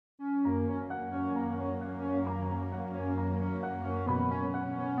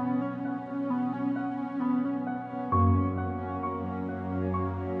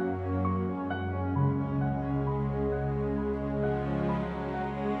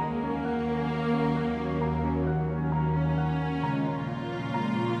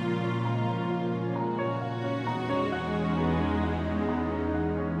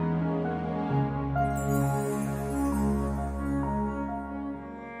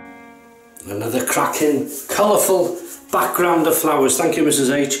Another cracking, colourful background of flowers. Thank you,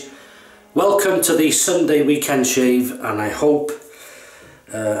 Mrs. H. Welcome to the Sunday weekend shave, and I hope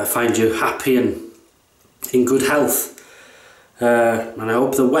I find you happy and in good health. And I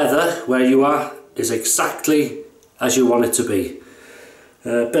hope the weather where you are is exactly as you want it to be.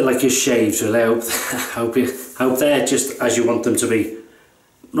 A bit like your shaves, really. I hope they're just as you want them to be.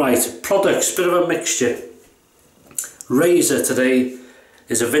 Right, products, bit of a mixture. Razor today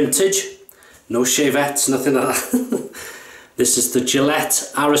is a vintage, no shavettes, nothing like that. This is the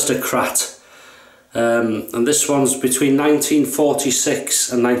Gillette Aristocrat, and this one's between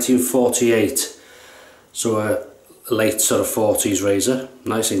 1946 and 1948, so a late sort of 40s razor,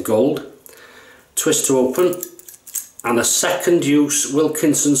 nice in gold. Twist to open, and a second use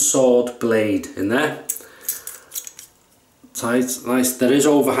Wilkinson sword blade in there. Tight, nice. There is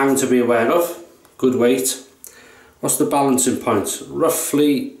overhang to be aware of. Good weight. What's the balancing point?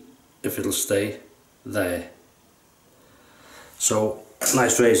 Roughly, if it'll stay, there. So,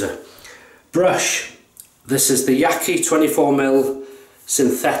 nice razor. Brush. This is the Yaqi 24mm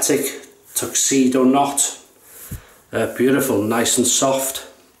synthetic tuxedo knot. Beautiful, nice and soft.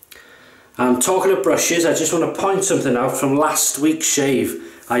 And talking of brushes, I just want to point something out from last week's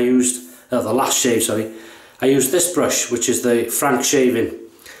shave. I used, the last shave, sorry. I used this brush, which is the Frank Shaving.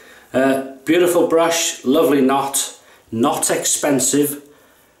 Beautiful brush, lovely knot, not expensive,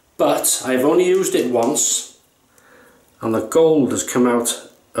 but I've only used it once, and the gold has come out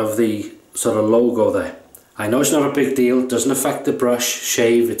of the sort of logo there. I know it's not a big deal, doesn't affect the brush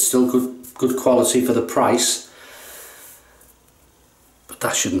shave, it's still good quality for the price, but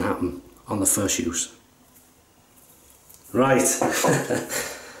that shouldn't happen on the first use. Right,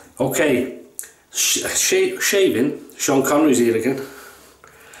 okay, shaving, Sean Connery's here again.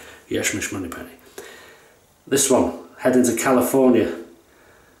 Yes, Miss Moneypenny. This one, heading to California.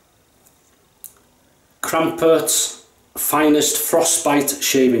 Kramperts Finest Frostbite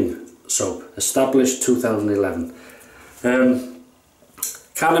Shaving Soap, established 2011.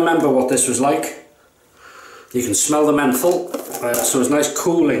 Can't remember what this was like. You can smell the menthol, so it's nice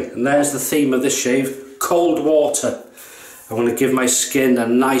cooling, and there's the theme of this shave, cold water. I want to give my skin a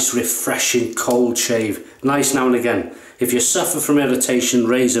nice refreshing cold shave, nice now and again. If you suffer from irritation,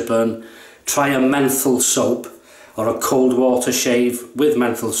 razor burn, try a menthol soap or a cold water shave with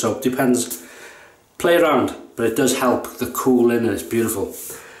menthol soap, depends. Play around, but it does help the cooling and it's beautiful.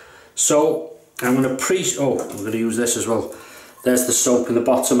 So I'm going to I'm going to use this as well. There's the soap in the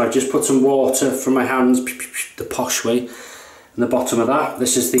bottom. I've just put some water from my hands, the posh way, in the bottom of that.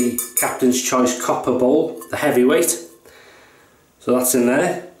 This is the Captain's Choice Copper Bowl, the heavyweight. So that's in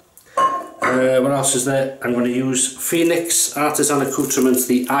there. What else is there? I'm going to use Phoenix Artisan Accoutrements,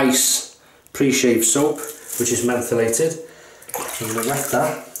 the Ice pre-shave soap, which is mentholated. So I'm going to wet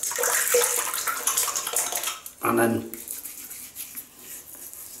that. And then,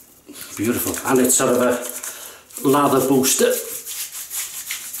 beautiful. And it's sort of a lather booster.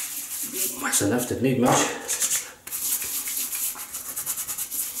 That's enough, didn't need much.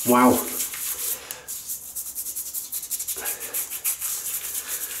 Wow.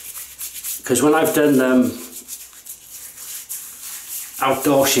 Because when I've done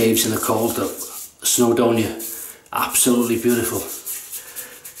outdoor shaves in the cold, the Snowdonia, absolutely beautiful.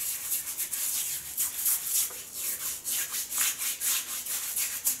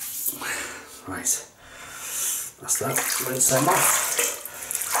 Right, that's that, rinse them off.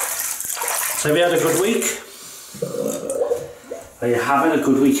 So have you had a good week? Are you having a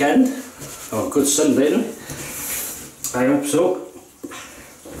good weekend? Or a good Sunday, anyway? I hope so.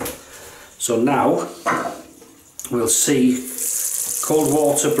 So now we'll see cold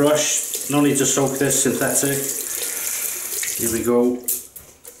water brush, no need to soak this, synthetic. Here we go.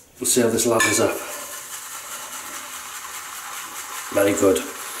 We'll see how this lathers up. Very good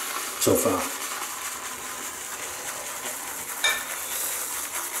so far.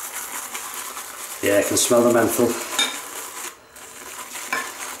 Yeah, I can smell the menthol.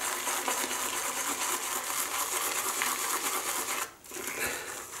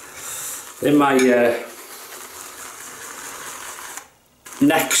 In my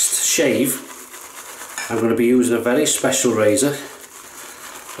next shave, I'm going to be using a very special razor,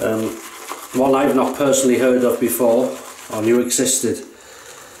 one I've not personally heard of before or knew existed,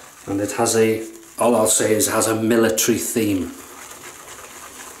 and it has all I'll say is it has a military theme.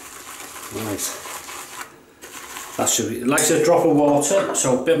 Right, that should be, it likes a drop of water,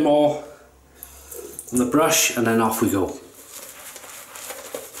 so a bit more on the brush and then off we go.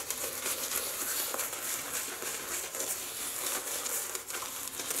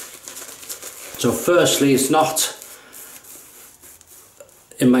 So firstly,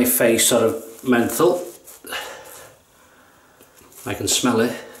 in my face sort of menthol. I can smell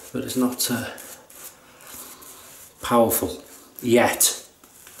it, but it's not powerful yet.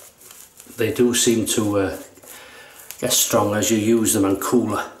 They do seem to get stronger as you use them and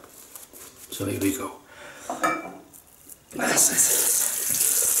cooler. So here we go. That's it.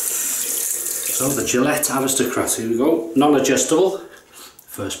 So the Gillette Aristocrat, here we go. Non-adjustable,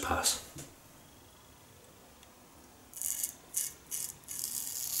 first pass.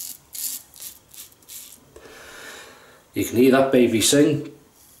 You can hear that baby sing.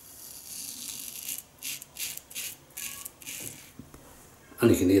 And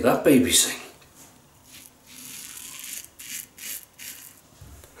you can hear that baby sing.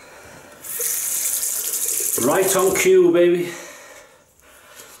 Right on cue, baby.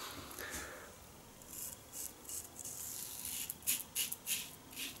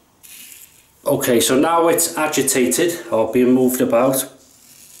 Okay, so now it's agitated or being moved about.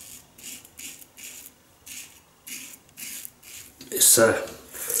 It's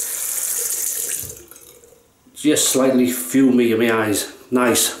just slightly fumy in my eyes.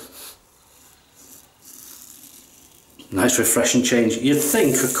 Nice refreshing change. You'd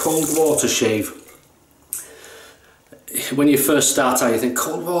think a cold water shave, when you first start out you think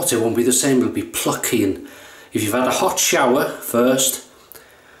cold water won't be the same, it'll be plucky, and if you've had a hot shower first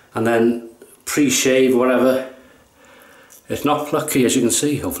and then pre-shave, whatever, it's not plucky, as you can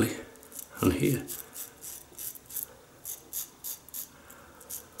see hopefully on here.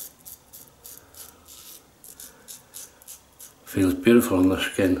 Feels beautiful on the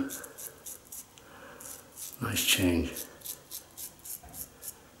skin. Nice change.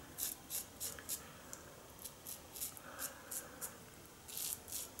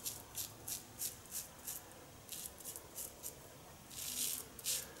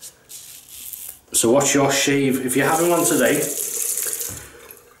 So what's your shave, if you're having one today,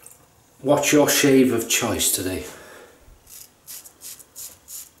 what's your shave of choice today?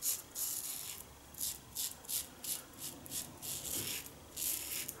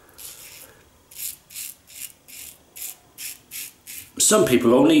 Some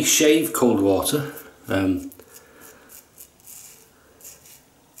people only shave cold water.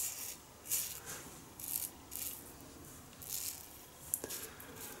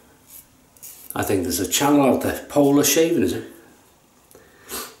 I think there's a channel out there, Polar Shaving, is it?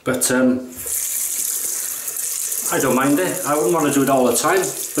 But I don't mind it. I wouldn't want to do it all the time,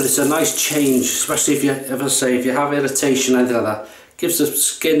 but it's a nice change, especially if you ever say if you have irritation, anything like that. Gives the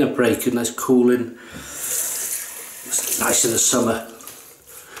skin a break, a nice cooling. It's nice in the summer.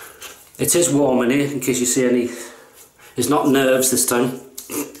 It is warm in here, in case you see any. It's not nerves this time.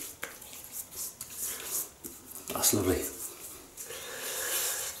 That's lovely.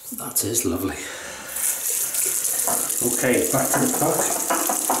 That is lovely. Okay, back to the pot.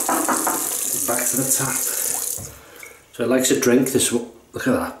 Back to the tap. So it likes a drink, this one. Look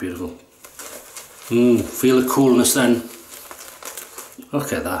at that, beautiful. Feel the coolness then.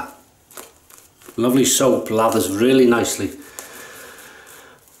 Look at that. Lovely soap, lathers really nicely.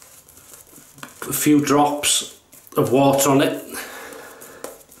 A few drops of water on it.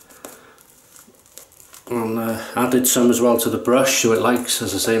 And added some as well to the brush, so it likes,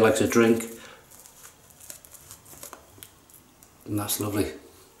 as I say, likes a drink. And that's lovely.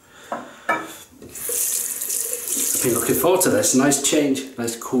 I've been looking forward to this. Nice change,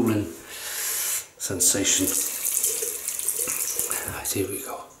 nice cooling sensation. Right, here we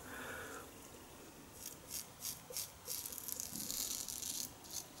go.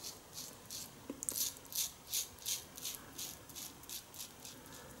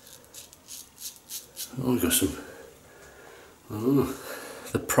 Oh, we've got some. Oh,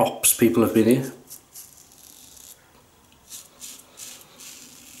 the props people have been here.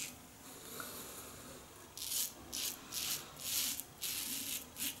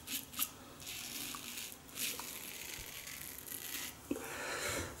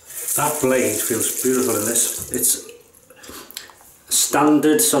 That blade feels beautiful in this. It's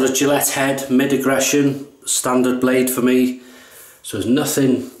standard sort of Gillette head, mid-aggression, standard blade for me. So there's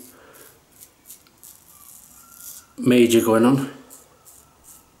nothing major going on.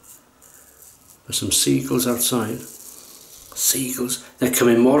 There's some seagulls outside. Seagulls, they're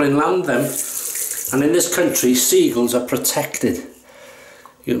coming more inland them. And in this country, seagulls are protected.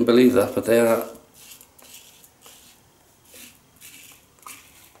 You wouldn't believe that, but they are.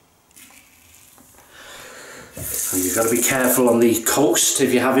 And you've got to be careful on the coast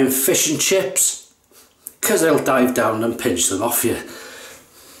if you're having fish and chips, because they'll dive down and pinch them off you.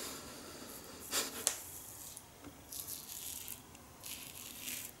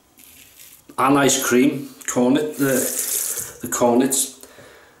 And ice cream, cornet, the cornets.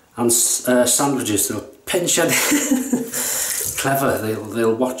 and sandwiches. They'll pinch it. Clever,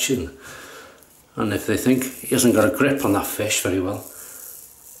 they'll watch him. And if they think he hasn't got a grip on that fish very well,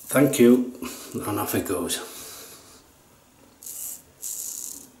 thank you, and off it goes.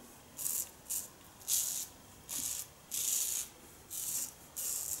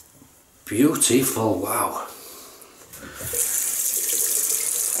 Beautiful, wow.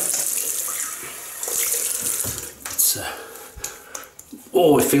 It's,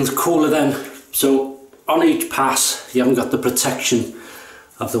 oh, it feels cooler then. So on each pass you haven't got the protection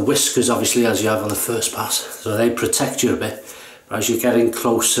of the whiskers obviously as you have on the first pass, so they protect you a bit, but as you're getting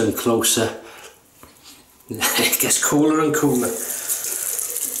closer and closer it gets cooler and cooler,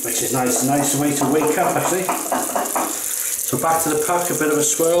 which is nice. Nice way to wake up actually. So back to the pack, a bit of a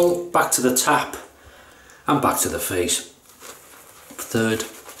swirl, back to the tap, and back to the face. Third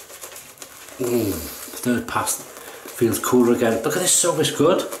pass feels cooler again. Look at this soap, it's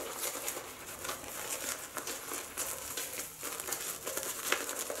good.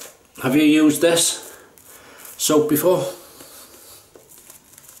 Have you used this soap before?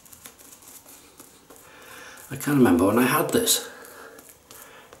 I can't remember when I had this.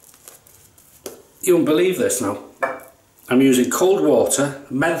 You won't believe this now. I'm using cold water,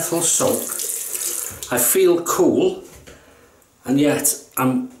 menthol soap. I feel cool, and yet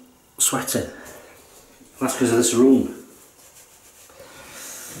I'm sweating. That's because of this room.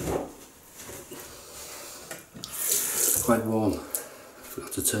 Quite warm.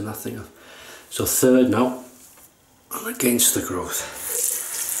 Forgot to turn that thing off. So third now, and against the growth.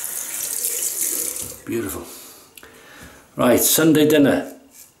 Beautiful. Right, Sunday dinner.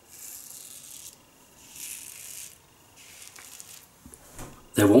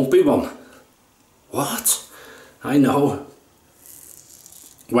 There won't be one. What? I know.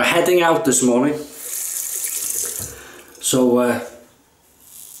 We're heading out this morning. So,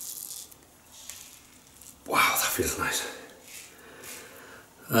 wow, that feels nice.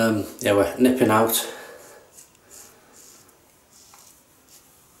 Yeah, we're nipping out.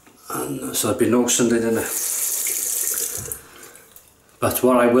 And so there'll be no Sunday dinner. But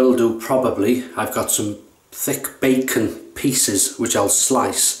what I will do probably, I've got some thick bacon pieces which I'll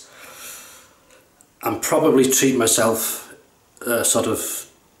slice and probably treat myself sort of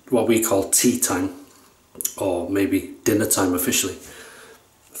what we call tea time, or maybe dinner time officially,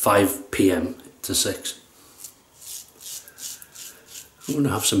 5 PM to 6. I'm going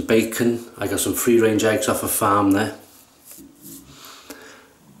to have some bacon. I got some free range eggs off a farm there.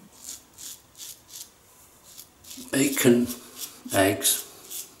 Bacon, eggs,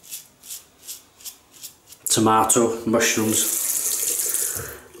 tomato, mushrooms,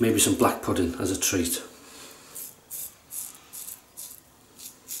 maybe some black pudding as a treat.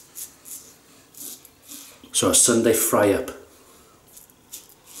 So a Sunday fry up.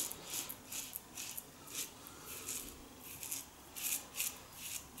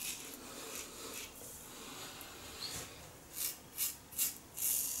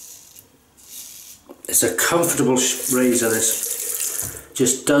 It's a comfortable razor, this.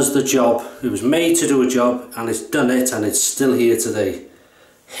 Just does the job. It was made to do a job and it's done it, and it's still here today.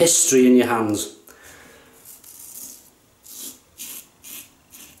 History in your hands.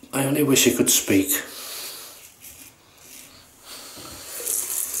 I only wish I could speak.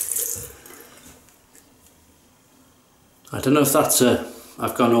 I don't know if that's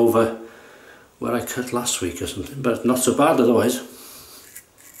I've gone over where I cut last week or something, but not so bad otherwise.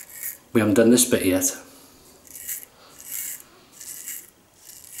 We haven't done this bit yet.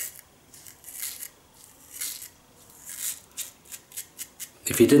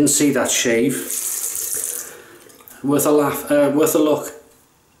 If you didn't see that shave, worth a laugh, worth a look.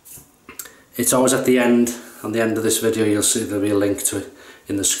 It's always at the end. On the end of this video, you'll see there'll be a link to it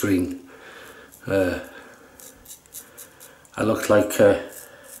in the screen. I looked like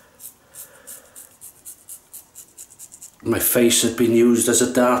my face had been used as a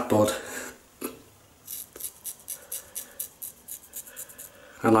dartboard,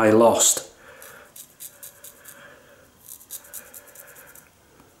 and I lost.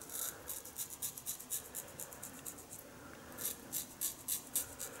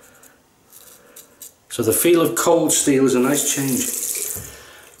 So the feel of cold steel is a nice change.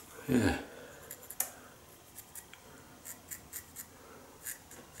 Yeah.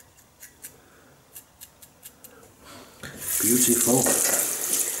 Beautiful.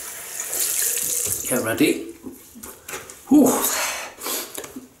 Get ready. Whew.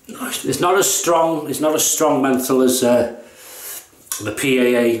 It's not as strong. It's not as strong menthol as the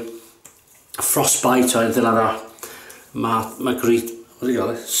PAA Frostbite or anything like that. Marguerite. What do you call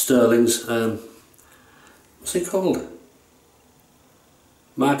it? Sterling's. What's it called?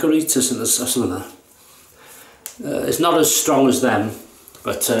 margaritas or something like that. It's not as strong as them,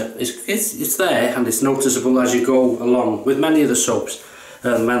 but it's there and it's noticeable as you go along with many of the soaps,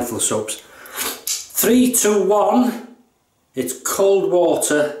 menthol soaps. 3, 2, 1. It's cold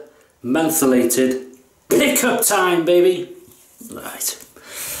water, mentholated. Pickup time, baby.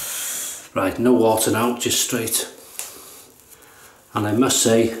 Right, no water now, just straight. And I must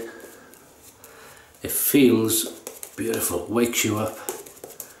say, it feels beautiful, wakes you up.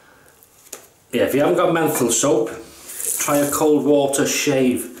 Yeah, if you haven't got menthol soap, try a cold water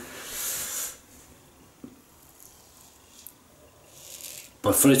shave.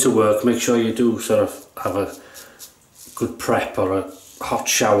 But for it to work, make sure you do sort of have a good prep or a hot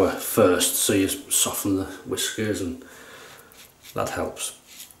shower first, so you soften the whiskers, and that helps.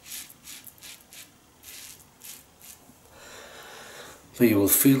 But you will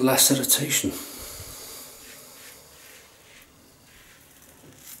feel less irritation.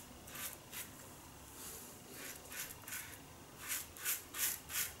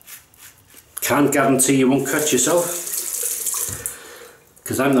 Can't guarantee you won't cut yourself,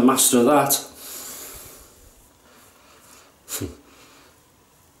 because I'm the master of that.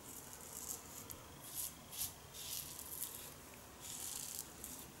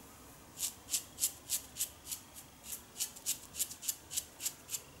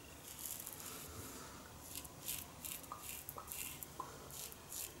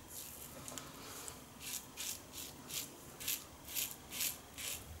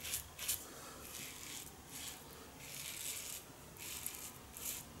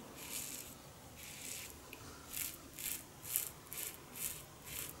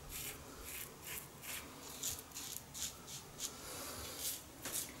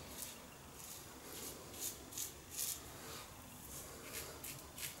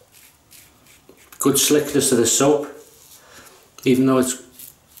 Good slickness to the soap, even though it's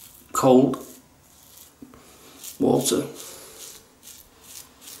cold water.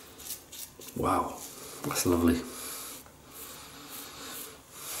 Wow, that's lovely.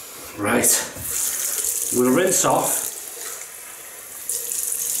 Right, we'll rinse off.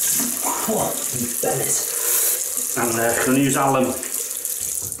 Oh, Bennett. And I'm going to use Alum.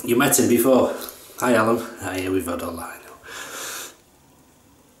 You met him before. Hi Alum. Ah, yeah, we've had all that.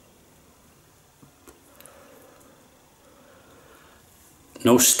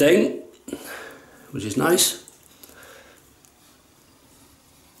 No sting, which is nice.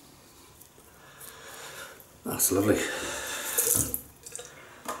 That's lovely.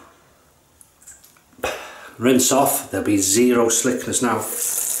 Rinse off, there'll be zero slickness now.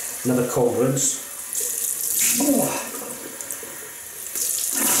 Another cold rinse. Oh.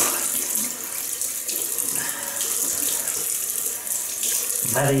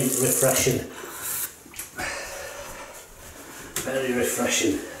 Very refreshing. Very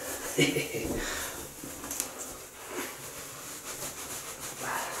refreshing.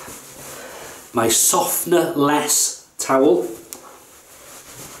 My softener-less towel.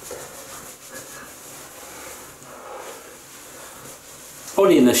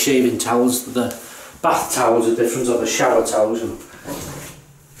 Only in the shaving towels, the bath towels are different, or the shower towels.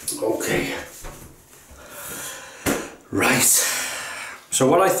 Okay. Right. So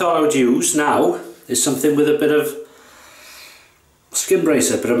what I thought I would use now is something with a bit of skin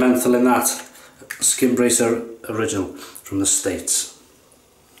bracer, bit of menthol in that. Skin bracer original from the States.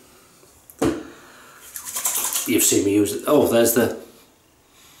 You've seen me use it. Oh, there's the,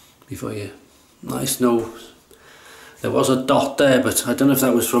 before you, nice. No, there was a dot there, but I don't know if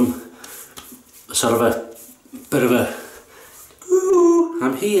that was from sort of a bit of a, ooh,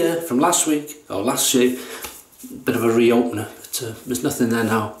 I'm here from last week, or last shave, bit of a reopener, but there's nothing there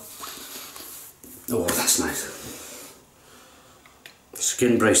now. Oh, that's nice.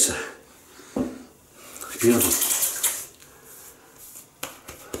 Skin bracer. Beautiful.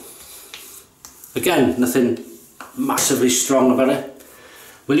 Again, nothing massively strong about it.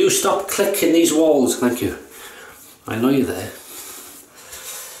 Will you stop clicking these walls? Thank you. I know you're there.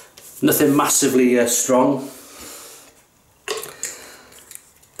 Nothing massively strong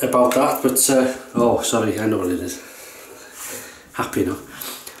about that, but oh, sorry, I know what it is. Happy now.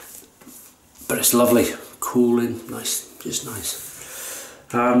 But it's lovely, cooling, nice, just nice.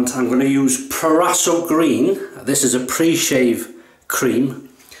 And I'm going to use Proraso Green. This is a pre-shave cream,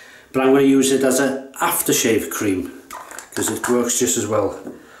 but I'm going to use it as an aftershave cream because it works just as well.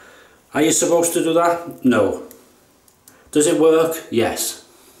 Are you supposed to do that? No. Does it work? Yes.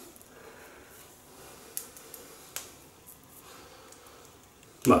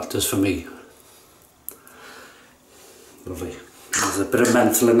 Well, it does for me. Lovely. There's a bit of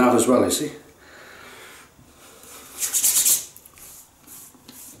menthol in that as well, you see.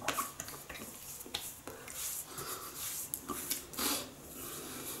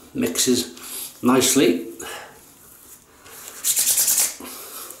 mixes nicely.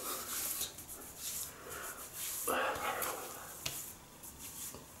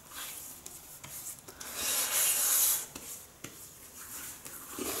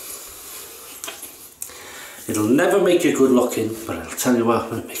 It'll never make you good looking, but I'll tell you what,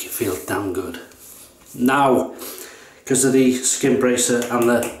 it'll make you feel damn good. Now, because of the skin bracer and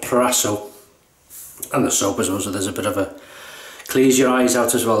the Proraso, and the soap as well, so there's a bit of a, clears your eyes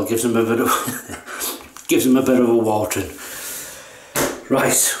out as well, gives them a bit of, gives them a bit of a watering.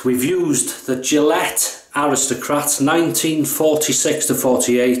 Right, we've used the Gillette Aristocrat 1946 to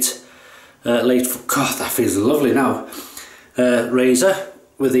 48, late, God that feels lovely now, razor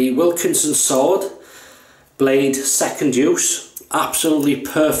with the Wilkinson sword, blade second use, absolutely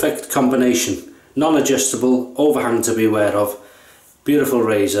perfect combination, non-adjustable, overhang to be aware of, beautiful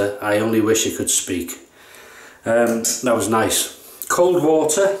razor, I only wish it could speak. That was nice. Cold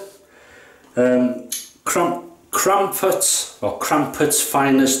water, Kramperts or Kramperts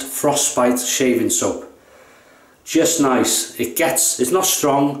finest Frostbite shaving soap, just nice. It's not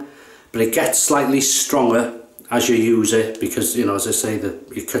strong, but it gets slightly stronger as you use it, because, you know, as I say,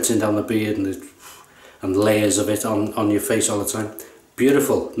 you're cutting down the beard and layers of it on your face all the time.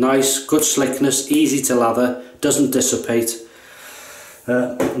 Beautiful, nice, good slickness, easy to lather, doesn't dissipate.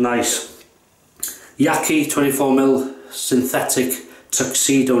 Nice. Yaqi 24mm synthetic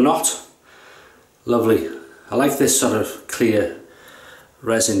tuxedo knot, lovely. I like this sort of clear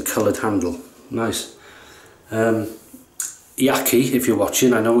resin coloured handle, nice. Yaqi, if you're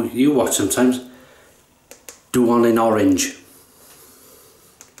watching, I know you watch sometimes, do one in orange,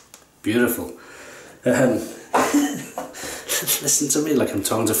 beautiful. Listen to me like I'm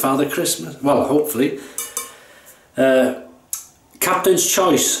talking to Father Christmas. Well, hopefully. Captain's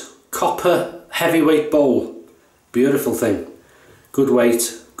Choice copper heavyweight bowl, beautiful thing, good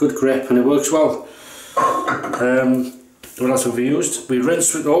weight, good grip, and it works well. What else have we used? We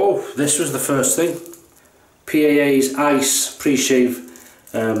rinsed with, oh, this was the first thing, PAA's Ice pre-shave,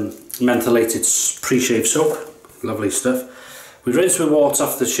 mentholated pre-shave soap, lovely stuff. We rinsed with water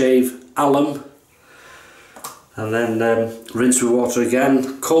after the shave, alum, and then rinse with water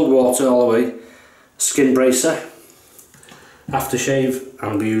again, cold water all the way, skin bracer, aftershave,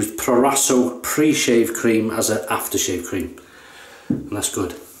 and we used Proraso pre-shave cream as an aftershave cream, and that's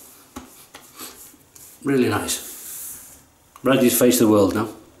good. Really nice. Ready to face the world now.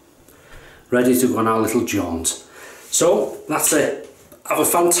 Ready to go on our little jaunt. So that's it. Have a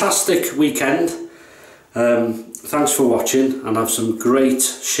fantastic weekend. Thanks for watching, and have some great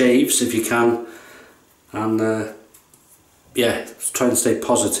shaves if you can. And yeah, try and stay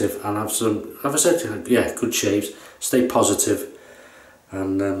positive and have some, have I said, yeah, good shaves. Stay positive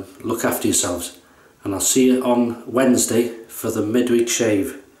and look after yourselves. And I'll see you on Wednesday for the midweek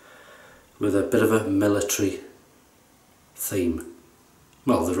shave with a bit of a military theme.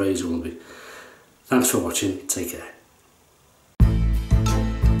 Well, the razor will be. Thanks for watching. Take care.